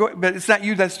just go. But it's not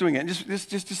you that's doing it.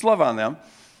 Just love on them.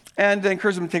 And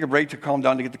encourage them to take a break to calm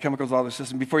down, to get the chemicals out of their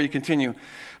system before you continue.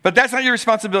 But that's not your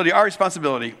responsibility. Our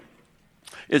responsibility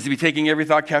is to be taking every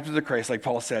thought captive to Christ, like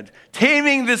Paul said.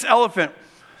 Taming this elephant.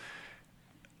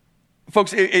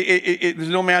 Folks, there's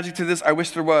no magic to this. I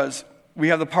wish there was. We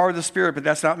have the power of the Spirit, but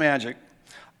that's not magic.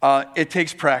 It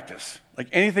takes practice. Like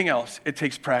anything else, it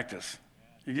takes practice.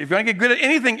 If you want to get good at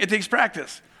anything, it takes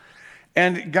practice.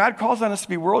 And God calls on us to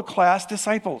be world-class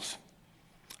disciples.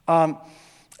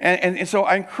 And so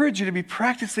I encourage you to be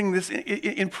practicing this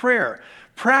in prayer.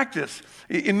 Practice.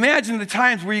 Imagine the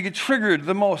times where you get triggered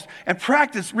the most and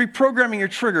practice reprogramming your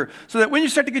trigger so that when you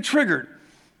start to get triggered,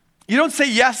 you don't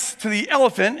say yes to the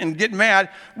elephant and get mad.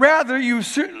 Rather, you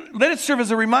let it serve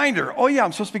as a reminder. Oh, yeah,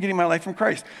 I'm supposed to be getting my life from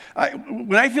Christ.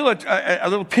 When I feel a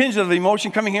little pinch of the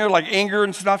emotion coming here, like anger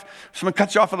and stuff, someone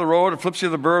cuts you off of the road or flips you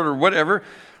the bird or whatever,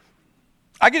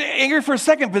 I get angry for a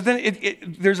second, but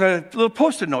then there's a little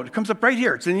Post-it note. It comes up right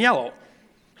here. It's in yellow.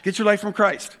 Get your life from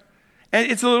Christ. And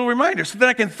it's a little reminder. So then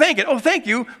I can thank it. Oh, thank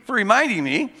you for reminding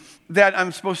me that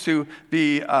I'm supposed to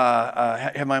be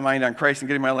have my mind on Christ and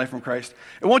getting my life from Christ.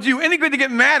 It won't do you any good to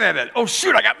get mad at it. Oh,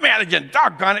 shoot, I got mad again.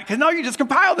 Doggone it. Because now you just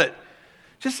compiled it.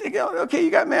 Just, okay,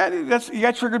 you got mad. You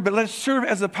got triggered, but let it serve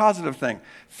as a positive thing.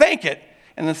 Thank it,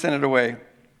 and then send it away.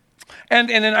 And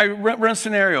then I run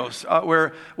scenarios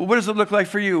where, well, what does it look like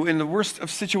for you in the worst of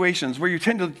situations where you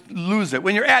tend to lose it?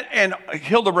 When you're at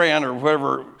Hildebrand or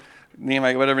whatever name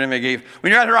I gave,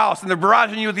 when you're at her house and they're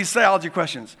barraging you with these theology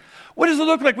questions, what does it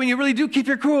look like when you really do keep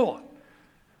your cool?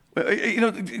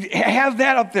 Have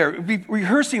that up there. Be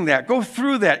rehearsing that. Go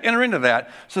through that. Enter into that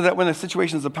so that when the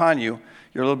situation is upon you,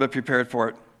 you're a little bit prepared for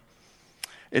it.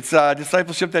 It's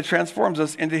discipleship that transforms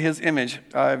us into his image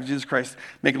of Jesus Christ.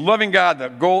 Make loving God the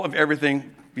goal of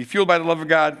everything. Be fueled by the love of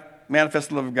God, manifest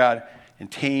the love of God,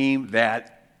 and tame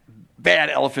that bad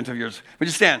elephant of yours. Would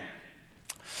you stand?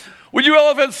 Would you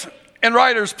elephants and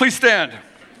riders please stand?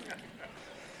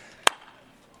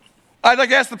 I'd like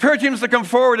to ask the prayer teams to come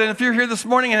forward, and if you're here this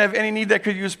morning and have any need that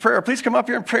could use prayer, please come up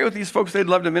here and pray with these folks. They'd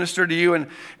love to minister to you. And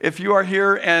if you are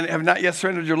here and have not yet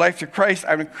surrendered your life to Christ,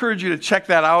 I would encourage you to check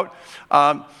that out.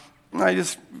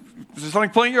 There's something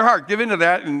pulling at your heart. Give into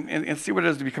that and see what it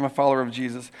is to become a follower of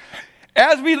Jesus.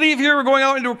 As we leave here, we're going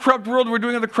out into a corrupt world. We're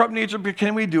doing it in the corrupt nature, but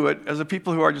can we do it as a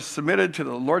people who are just submitted to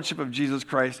the lordship of Jesus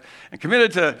Christ and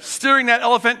committed to steering that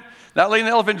elephant, not letting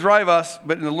the elephant drive us,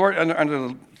 but in the Lord under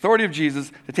the authority of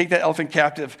Jesus to take that elephant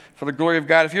captive for the glory of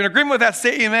God. If you're in agreement with that,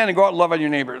 say amen and go out and love on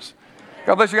your neighbors.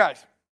 God bless you guys.